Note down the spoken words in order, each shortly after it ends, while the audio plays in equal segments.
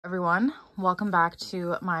Everyone, welcome back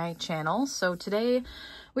to my channel. So today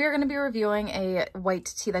we are going to be reviewing a white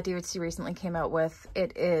tea that David C recently came out with.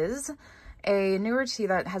 It is a newer tea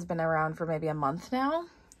that has been around for maybe a month now.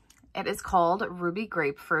 It is called Ruby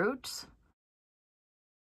Grapefruit.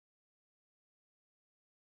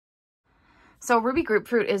 So Ruby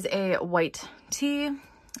Grapefruit is a white tea.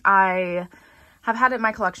 I have had it in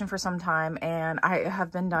my collection for some time and I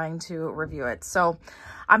have been dying to review it. So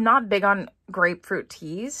I'm not big on grapefruit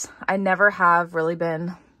teas. I never have really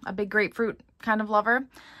been a big grapefruit kind of lover,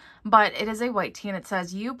 but it is a white tea and it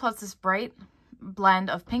says you plus this bright blend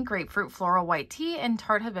of pink grapefruit, floral white tea, and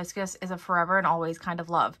tart hibiscus is a forever and always kind of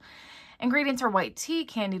love. Ingredients are white tea,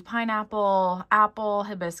 candied pineapple, apple,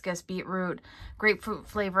 hibiscus, beetroot, grapefruit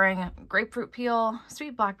flavoring, grapefruit peel,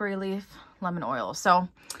 sweet blackberry leaf, lemon oil. So,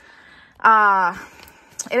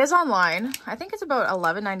 it is online. I think it's about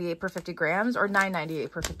 $11.98 per 50 grams or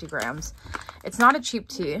 $9.98 per 50 grams. It's not a cheap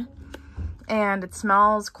tea and it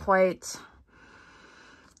smells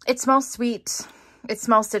it smells sweet. It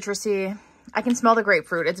smells citrusy. I can smell the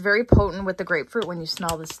grapefruit. It's very potent with the grapefruit when you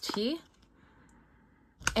smell this tea.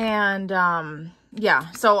 And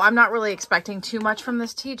yeah, so I'm not really expecting too much from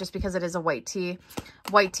this tea just because it is a white tea.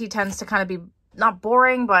 White tea tends to kind of be not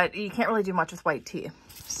boring, but you can't really do much with white tea.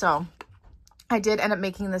 So I did end up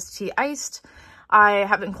making this tea iced. I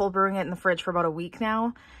have been cold brewing it in the fridge for about a week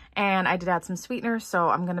now, and I did add some sweetener, so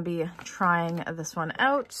I'm going to be trying this one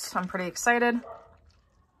out. I'm pretty excited.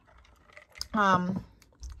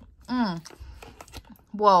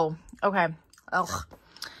 Whoa. Okay. Ugh.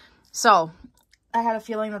 So I had a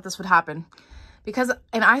feeling that this would happen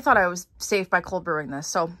and I thought I was safe by cold brewing this.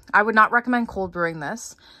 So I would not recommend cold brewing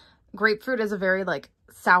this. Grapefruit is a very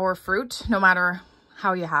sour fruit, no matter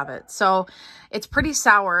how you have it. So it's pretty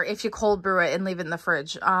sour if you cold brew it and leave it in the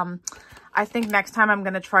fridge. I think next time I'm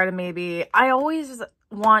going to try to I always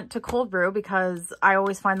want to cold brew because I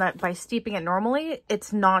always find that by steeping it normally,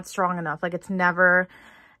 it's not strong enough. It's never,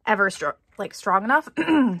 ever strong enough.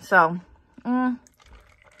 So,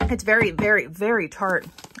 it's very, very, very tart.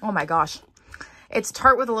 Oh my gosh. It's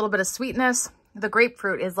tart with a little bit of sweetness. The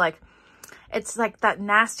grapefruit is it's that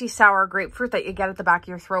nasty sour grapefruit that you get at the back of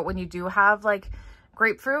your throat when you do have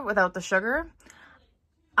grapefruit without the sugar.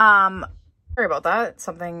 Sorry about that.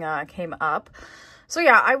 Something came up. So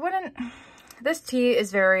yeah, this tea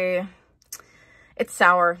is it's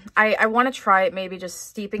sour. I want to try it, maybe just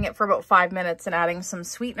steeping it for about 5 minutes and adding some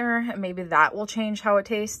sweetener, and maybe that will change how it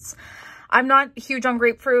tastes. I'm not huge on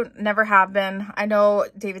grapefruit, never have been. I know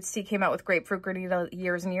David C came out with grapefruit granita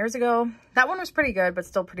years and years ago. That one was pretty good, but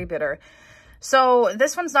still pretty bitter. So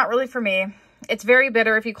this one's not really for me. It's very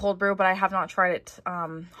bitter if you cold brew, but I have not tried it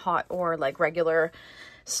hot or regular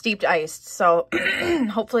steeped iced. So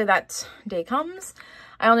hopefully that day comes.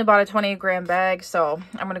 I only bought a 20-gram bag, so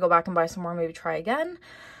I'm going to go back and buy some more, maybe try again.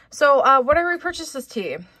 So would I repurchase this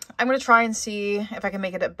tea? I'm going to try and see if I can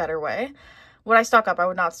make it a better way. Would I stock up? I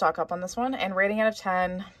would not stock up on this one. And rating out of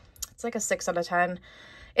 10, it's a 6 out of 10.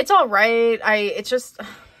 It's all right.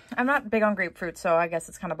 I'm not big on grapefruit, so I guess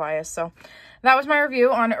it's kind of biased. So that was my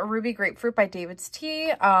review on Ruby Grapefruit by David's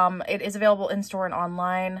Tea. It is available in-store and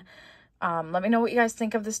online. Let me know what you guys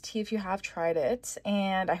think of this tea if you have tried it.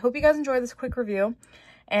 And I hope you guys enjoyed this quick review.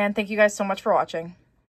 And thank you guys so much for watching.